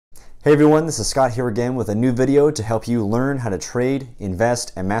Hey everyone, this is Scott here again with a new video to help you learn how to trade,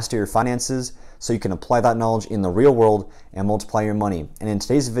 invest, and master your finances so you can apply that knowledge in the real world and multiply your money. And in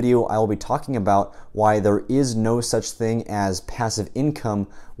today's video, I will be talking about why there is no such thing as passive income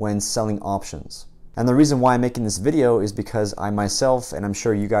when selling options. And the reason why I'm making this video is because I myself, and I'm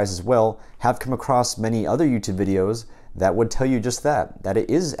sure you guys as well, have come across many other YouTube videos that would tell you just that it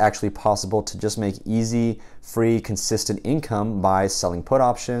is actually possible to just make easy, free, consistent income by selling put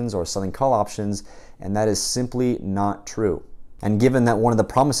options or selling call options, and that is simply not true. And given that one of the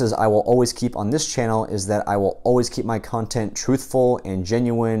promises I will always keep on this channel is that I will always keep my content truthful and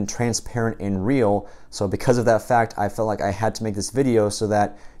genuine, transparent and real, so because of that fact, I felt like I had to make this video so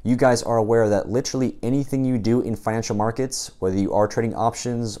that you guys are aware that literally anything you do in financial markets, whether you are trading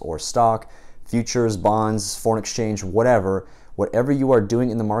options or stock, futures, bonds, foreign exchange, whatever you are doing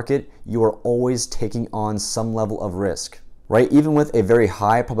in the market, you are always taking on some level of risk, right? Even with a very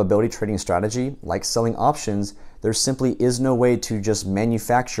high probability trading strategy like selling options, there simply is no way to just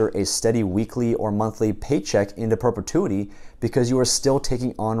manufacture a steady weekly or monthly paycheck into perpetuity because you are still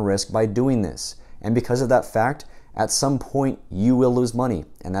taking on risk by doing this. And because of that fact, at some point you will lose money,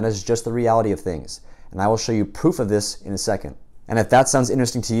 and that is just the reality of things. And I will show you proof of this in a second. And if that sounds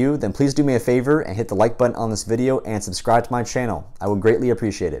interesting to you, then please do me a favor and hit the like button on this video and subscribe to my channel. I would greatly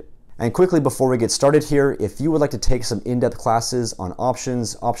appreciate it. And quickly before we get started here, if you would like to take some in-depth classes on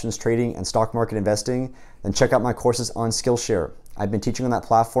options trading, and stock market investing, then check out my courses on SKILLSHARE. I've been teaching on that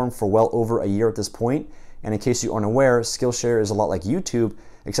platform for well over a year at this point, and in case you aren't aware, SKILLSHARE is a lot like YouTube,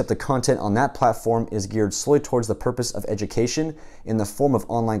 except the content on that platform is geared solely towards the purpose of education in the form of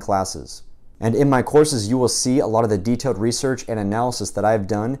online classes. And in my courses, you will see a lot of the detailed research and analysis that I've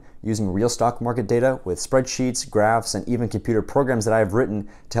done using real stock market data with spreadsheets, graphs, and even computer programs that I have written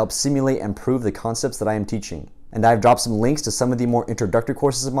to help simulate and prove the concepts that I am teaching. And I've dropped some links to some of the more introductory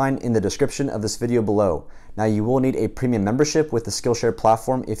courses of mine in the description of this video below. Now, you will need a premium membership with the SKILLSHARE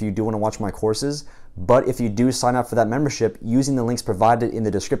platform if you do want to watch my courses, but if you do sign up for that membership using the links provided in the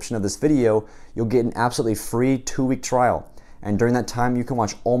description of this video, you'll get an absolutely free 2-week trial. And during that time, you can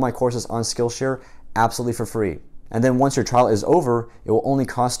watch all my courses on SKILLSHARE absolutely for free. And then once your trial is over, it will only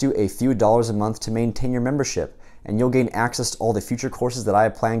cost you a few dollars a month to maintain your membership. And you'll gain access to all the future courses that I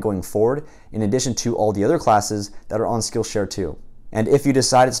have planned going forward, in addition to all the other classes that are on SKILLSHARE too. And if you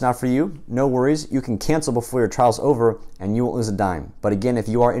decide it's not for you, no worries, you can cancel before your trial's over and you won't lose a dime. But again, if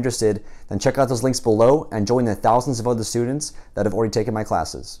you are interested, then check out those links below and join the thousands of other students that have already taken my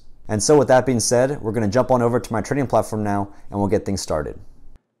classes. And so with that being said, we're going to jump on over to my trading platform now and we'll get things started.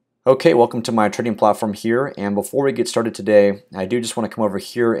 Okay, welcome to my trading platform here. And before we get started today, I do just want to come over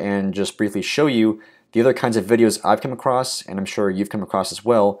here and just briefly show you the other kinds of videos I've come across, and I'm sure you've come across as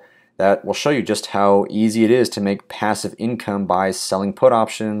well, that will show you just how easy it is to make passive income by selling put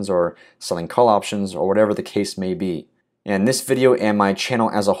options or selling call options or whatever the case may be. And this video and my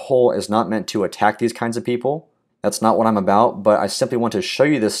channel as a whole is not meant to attack these kinds of people. That's not what I'm about, but I simply want to show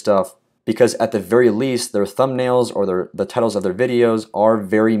you this stuff because at the very least, their thumbnails or the titles of their videos are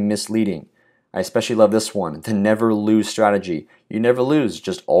very misleading. I especially love this one, the never lose strategy. You never lose,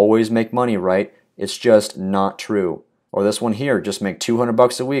 just always make money, right? It's just not true. Or this one here, just make 200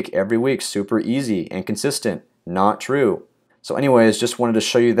 bucks a week, every week, super easy and consistent. Not true. So anyways, just wanted to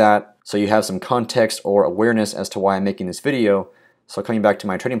show you that so you have some context or awareness as to why I'm making this video. So coming back to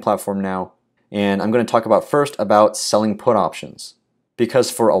my trading platform now, and I'm going to talk about first about selling put options.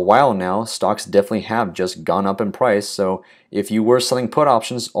 Because for a while now, stocks definitely have just gone up in price, so if you were selling put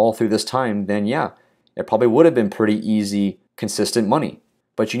options all through this time, then yeah, it probably would have been pretty easy, consistent money.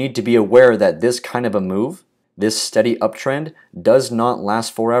 But you need to be aware that this kind of a move, this steady uptrend, does not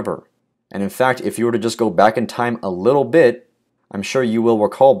last forever. And in fact, if you were to just go back in time a little bit, I'm sure you will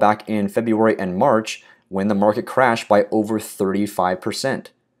recall back in February and March when the market crashed by over 35%.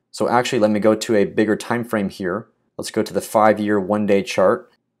 So actually, let me go to a bigger time frame here. Let's go to the 5-year, 1-day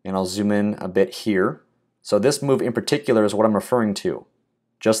chart, and I'll zoom in a bit here. So this move in particular is what I'm referring to.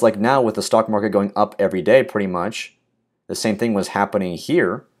 Just like now with the stock market going up every day pretty much, the same thing was happening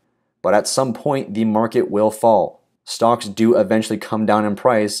here, but at some point the market will fall. Stocks do eventually come down in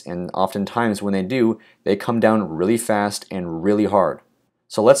price, and oftentimes when they do, they come down really fast and really hard.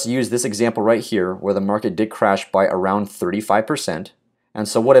 So let's use this example right here where the market did crash by around 35%. And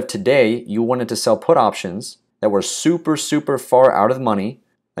so what if today you wanted to sell put options that were super far out of the money,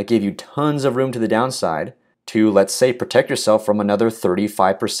 that gave you tons of room to the downside, to, let's say, protect yourself from another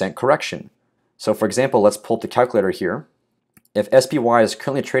 35% correction? So for example, let's pull up the calculator here. If SPY is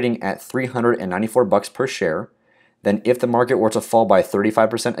currently trading at 394 bucks per share, then if the market were to fall by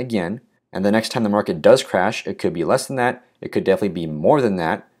 35% again, and the next time the market does crash, it could be less than that, it could definitely be more than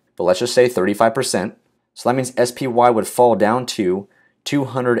that, but let's just say 35%. So that means SPY would fall down to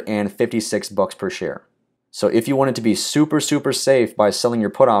 $256 per share. So if you wanted to be super safe by selling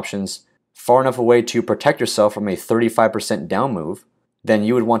your put options far enough away to protect yourself from a 35% down move, then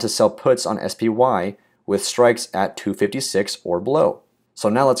you would want to sell puts on SPY with strikes at 256 or below. So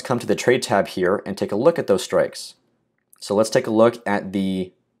now let's come to the trade tab here and take a look at those strikes. So let's take a look at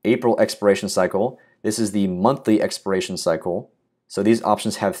the April expiration cycle. This is the monthly expiration cycle. So these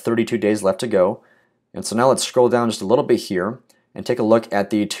options have 32 days left to go. And so now let's scroll down just a little bit here and take a look at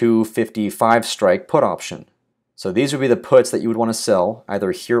the 255 strike put option. So these would be the puts that you would want to sell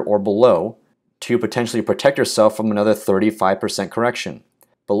either here or below to potentially protect yourself from another 35% correction.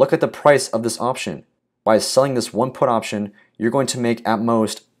 But look at the price of this option. By selling this one put option, you're going to make at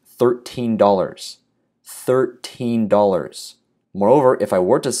most $13. $13. Moreover, if I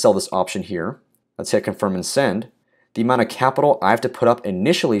were to sell this option here, let's hit confirm and send, the amount of capital I have to put up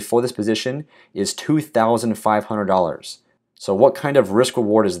initially for this position is $2,500. So what kind of risk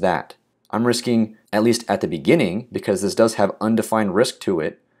reward is that? I'm risking, at least at the beginning, because this does have undefined risk to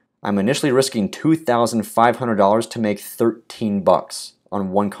it, I'm initially risking $2,500 to make 13 bucks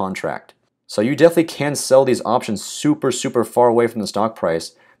on one contract. So you definitely can sell these options super far away from the stock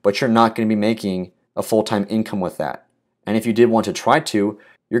price, but you're not going to be making a full-time income with that. And if you did want to try to,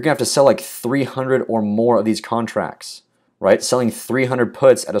 you're going to have to sell like 300 or more of these contracts, right? Selling 300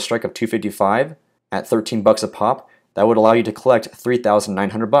 puts at a strike of 255 at 13 bucks a pop, that would allow you to collect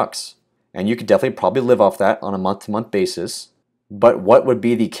 3,900 bucks. And you could definitely probably live off that on a month-to-month basis. But what would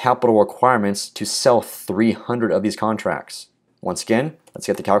be the capital requirements to sell 300 of these contracts? Once again, let's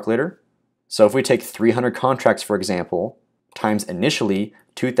get the calculator. So if we take 300 contracts, for example, times initially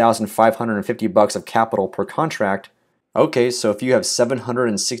 2,550 bucks of capital per contract, okay, so if you have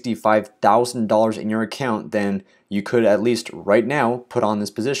 $765,000 in your account, then you could at least right now put on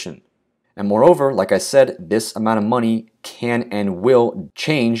this position. And moreover, like I said, this amount of money can and will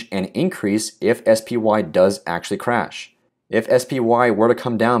change and increase if SPY does actually crash. If SPY were to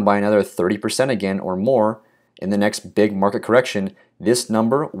come down by another 30% again or more in the next big market correction, this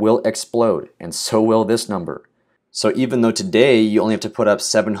number will explode, and so will this number. So even though today you only have to put up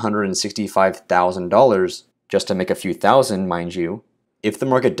 $765,000 just to make a few thousand, mind you, if the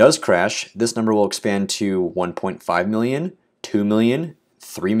market does crash, this number will expand to 1.5 million, 2 million,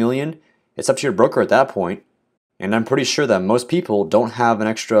 3 million. It's up to your broker at that point. And I'm pretty sure that most people don't have an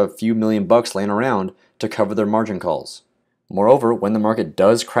extra few million bucks laying around to cover their margin calls. Moreover, when the market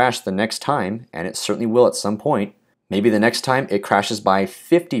does crash the next time, and it certainly will at some point, maybe the next time it crashes by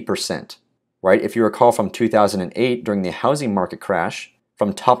 50%, right? If you recall from 2008 during the housing market crash,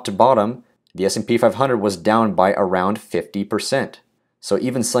 from top to bottom, the S&P 500 was down by around 50%. So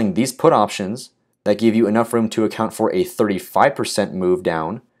even selling these put options that give you enough room to account for a 35% move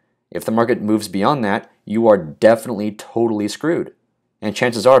down, if the market moves beyond that, you are definitely totally screwed. And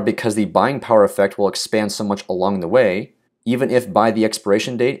chances are, because the buying power effect will expand so much along the way, even if by the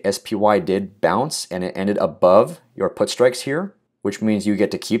expiration date SPY did bounce and it ended above your put strikes here, which means you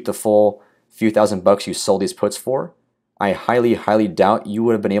get to keep the full few thousand bucks you sold these puts for, I highly doubt you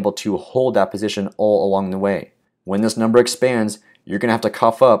would have been able to hold that position all along the way. When this number expands, you're going to have to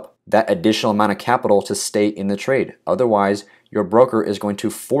cough up that additional amount of capital to stay in the trade. Otherwise, your broker is going to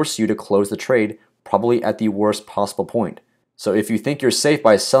force you to close the trade probably at the worst possible point. So if you think you're safe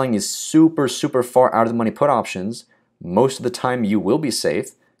by selling these super far out of the money put options, most of the time you will be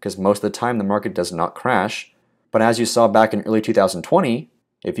safe because most of the time the market does not crash. But as you saw back in early 2020,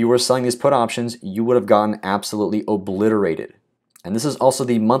 if you were selling these put options, you would have gotten absolutely obliterated. And this is also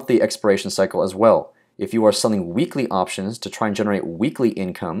the monthly expiration cycle as well. If you are selling weekly options to try and generate weekly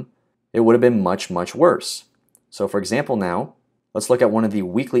income, it would have been much worse. So for example now, let's look at one of the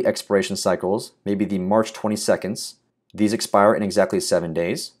weekly expiration cycles, maybe the March 22nds. These expire in exactly 7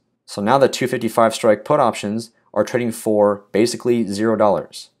 days. So now the 255 strike put options are trading for basically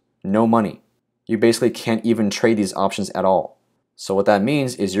 $0. No money. You basically can't even trade these options at all. So what that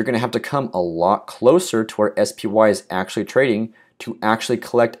means is you're going to have to come a lot closer to where SPY is actually trading to actually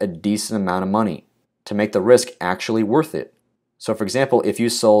collect a decent amount of money to make the risk actually worth it. So for example, if you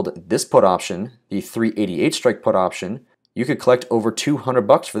sold this put option, the 388 strike put option, you could collect over 200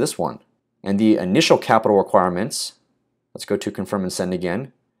 bucks for this one. And the initial capital requirements, let's go to confirm and send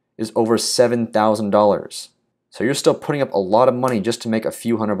again, is over $7,000. So you're still putting up a lot of money just to make a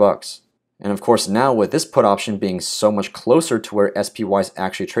few hundred bucks. And of course now with this put option being so much closer to where SPY is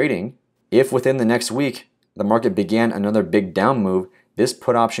actually trading, if within the next week the market began another big down move, this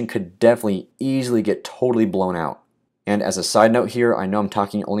put option could definitely easily get totally blown out. And as a side note here, I know I'm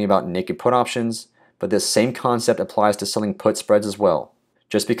talking only about naked put options, but this same concept applies to selling put spreads as well.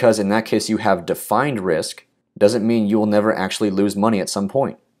 Just because in that case you have defined risk doesn't mean you will never actually lose money at some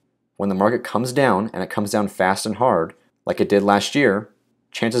point. When the market comes down, and it comes down fast and hard, like it did last year,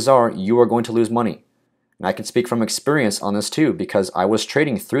 chances are you are going to lose money. And I can speak from experience on this too, because I was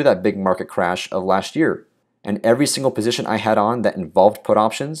trading through that big market crash of last year. And every single position I had on that involved put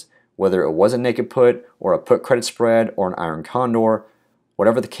options, whether it was a naked put or a put credit spread or an iron condor,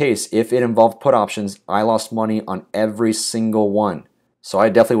 whatever the case, if it involved put options, I lost money on every single one. So I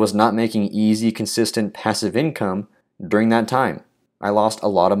definitely was not making easy, consistent, passive income during that time. I lost a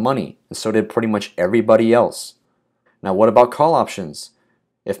lot of money, and so did pretty much everybody else. Now what about call options?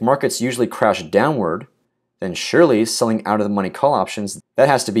 If markets usually crash downward, then surely selling out of the money call options, that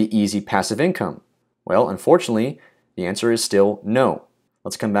has to be easy passive income. Well, unfortunately, the answer is still no.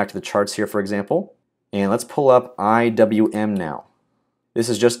 Let's come back to the charts here, for example, and let's pull up IWM now. This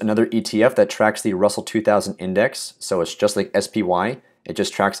is just another ETF that tracks the Russell 2000 index, so it's just like SPY, it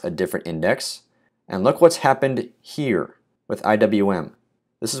just tracks a different index. And look what's happened here with IWM.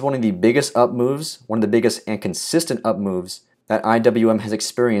 This is one of the biggest up moves, one of the biggest and consistent up moves that IWM has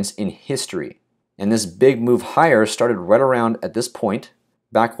experienced in history. And this big move higher started right around at this point,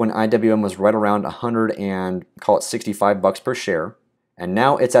 back when IWM was right around 100 and call it 65 bucks per share, and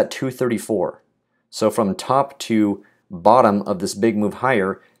now it's at 234. So from top to bottom of this big move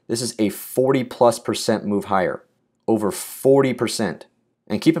higher, this is a 40+% move higher, over 40%.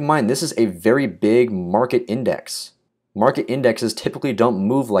 And keep in mind, this is a very big market index. Market indexes typically don't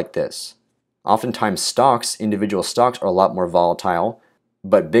move like this. Oftentimes stocks, individual stocks, are a lot more volatile,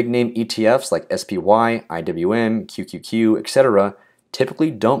 but big name ETFs like SPY, IWM, QQQ, etc.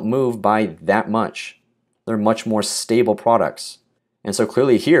 typically don't move by that much. They're much more stable products. And so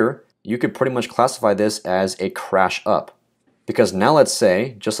clearly here, you could pretty much classify this as a crash up. Because now let's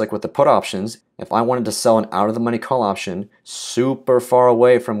say, just like with the put options, if I wanted to sell an out of the money call option super far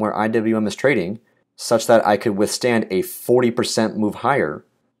away from where IWM is trading, such that I could withstand a 40% move higher,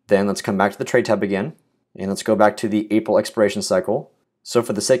 then let's come back to the trade tab again, and let's go back to the April expiration cycle. So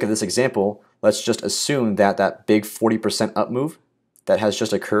for the sake of this example, let's just assume that that big 40% up move that has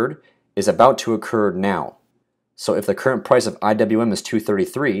just occurred is about to occur now. So if the current price of IWM is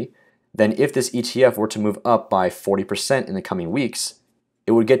 233, then if this ETF were to move up by 40% in the coming weeks,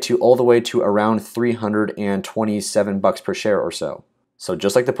 it would get to all the way to around 327 bucks per share or so. So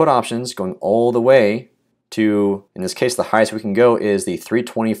just like the put options, going all the way to, in this case, the highest we can go is the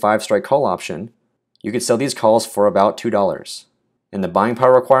 325 strike call option. You could sell these calls for about $2. And the buying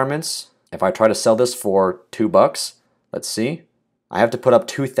power requirements, if I try to sell this for $2, let's see, I have to put up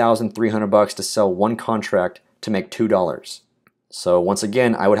 2,300 bucks to sell one contract to make $2. So once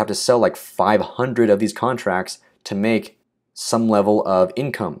again, I would have to sell like 500 of these contracts to make some level of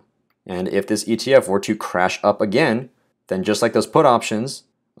income. And if this ETF were to crash up again, then just like those put options,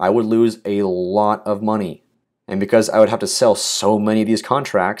 I would lose a lot of money. And because I would have to sell so many of these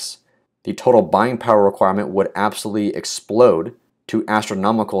contracts, the total buying power requirement would absolutely explode to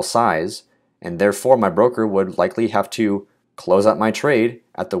astronomical size, and therefore my broker would likely have to close out my trade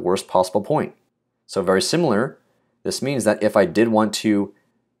at the worst possible point. So very similar, this means that if I did want to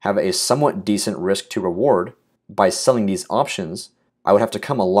have a somewhat decent risk to reward by selling these options, I would have to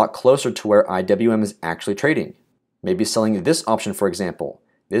come a lot closer to where IWM is actually trading. Maybe selling this option, for example.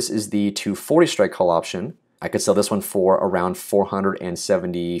 This is the 240 strike call option. I could sell this one for around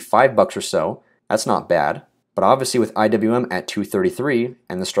 475 bucks or so. That's not bad. But obviously with IWM at 233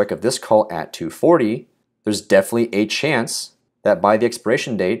 and the strike of this call at 240, there's definitely a chance that by the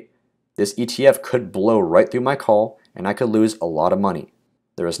expiration date, this ETF could blow right through my call and I could lose a lot of money.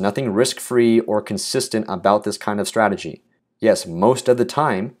 There is nothing risk-free or consistent about this kind of strategy. Yes, most of the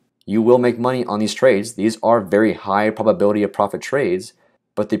time, you will make money on these trades. These are very high probability of profit trades,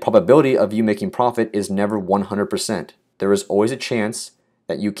 but the probability of you making profit is never 100%. There is always a chance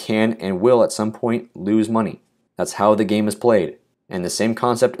that you can and will at some point lose money. That's how the game is played. And the same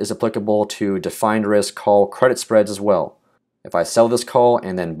concept is applicable to defined risk call credit spreads as well. If I sell this call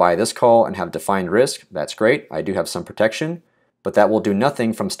and then buy this call and have defined risk, that's great. I do have some protection, but that will do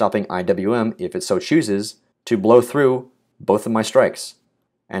nothing from stopping IWM, if it so chooses, to blow through both of my strikes.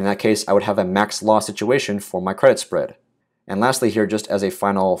 And in that case, I would have a max loss situation for my credit spread. And lastly here, just as a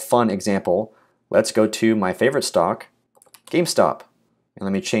final fun example, let's go to my favorite stock, GameStop. And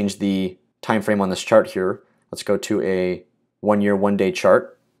let me change the time frame on this chart here. Let's go to a 1 year, 1 day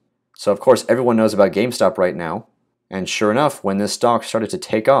chart. So of course, everyone knows about GameStop right now. And sure enough, when this stock started to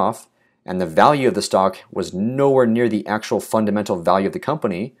take off and the value of the stock was nowhere near the actual fundamental value of the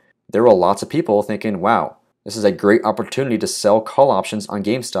company, there were lots of people thinking, wow, this is a great opportunity to sell call options on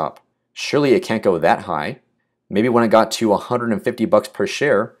GameStop. Surely it can't go that high. Maybe when it got to 150 bucks per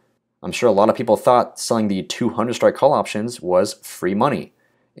share, I'm sure a lot of people thought selling the 200 strike call options was free money.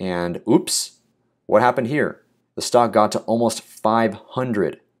 And oops, what happened here? The stock got to almost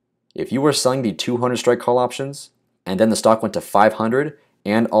 500. If you were selling the 200 strike call options and then the stock went to 500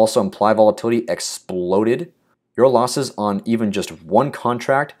 and also implied volatility exploded, your losses on even just one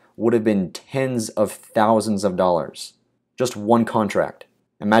contract would have been tens of thousands of dollars. Just one contract.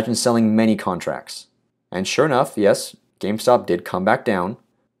 Imagine selling many contracts. And sure enough, yes, GameStop did come back down,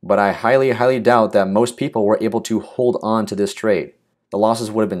 but I highly doubt that most people were able to hold on to this trade. The losses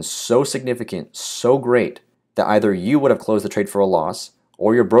would have been so significant, so great, that either you would have closed the trade for a loss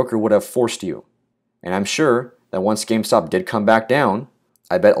or your broker would have forced you. And I'm sure that once GameStop did come back down,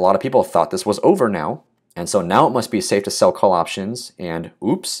 I bet a lot of people thought this was over now, and so now it must be safe to sell call options, and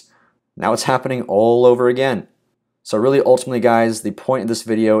oops, now it's happening all over again. So really, ultimately, guys, the point of this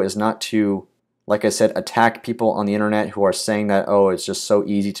video is not to, like I said, attack people on the internet who are saying that, oh, it's just so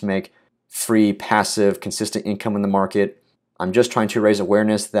easy to make free, passive, consistent income in the market. I'm just trying to raise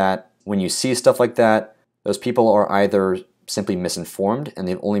awareness that when you see stuff like that, those people are either simply misinformed and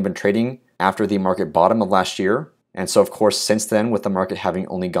they've only been trading after the market bottom of last year. And so, of course, since then, with the market having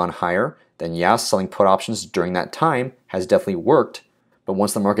only gone higher, then yeah, selling put options during that time has definitely worked. But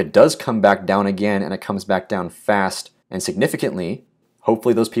once the market does come back down again and it comes back down fast and significantly,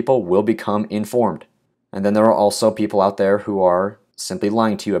 hopefully those people will become informed. And then there are also people out there who are simply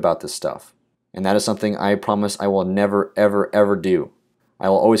lying to you about this stuff. And that is something I promise I will never, ever do. I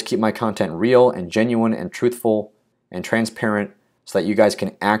will always keep my content real and genuine and truthful and transparent so that you guys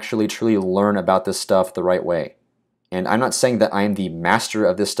can actually truly learn about this stuff the right way. And I'm not saying that I am the master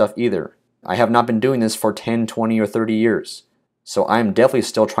of this stuff either. I have not been doing this for 10, 20, or 30 years. So I'm definitely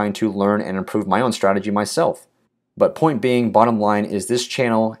still trying to learn and improve my own strategy myself. But point being, bottom line is this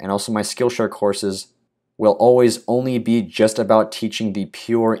channel and also my Skillshare courses will always only be just about teaching the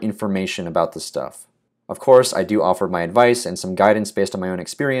pure information about this stuff. Of course, I do offer my advice and some guidance based on my own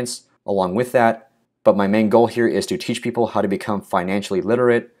experience along with that, but my main goal here is to teach people how to become financially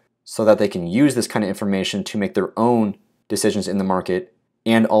literate so that they can use this kind of information to make their own decisions in the market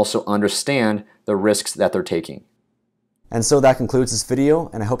and also understand the risks that they're taking. And so that concludes this video,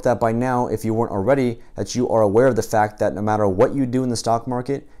 and I hope that by now, if you weren't already, that you are aware of the fact that no matter what you do in the stock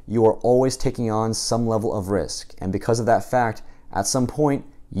market, you are always taking on some level of risk. And because of that fact, at some point,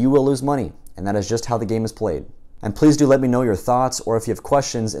 you will lose money, and that is just how the game is played. And please do let me know your thoughts or if you have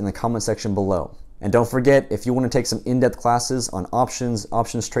questions in the comment section below. And don't forget, if you want to take some in-depth classes on options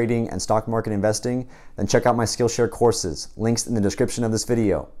trading, and stock market investing, then check out my Skillshare courses, links in the description of this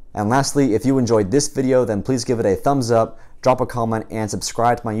video. And lastly, if you enjoyed this video, then please give it a thumbs up, drop a comment, and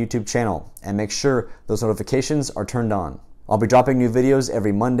subscribe to my YouTube channel. And make sure those notifications are turned on. I'll be dropping new videos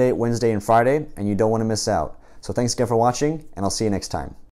every Monday, Wednesday, and Friday, and you don't want to miss out. So thanks again for watching, and I'll see you next time.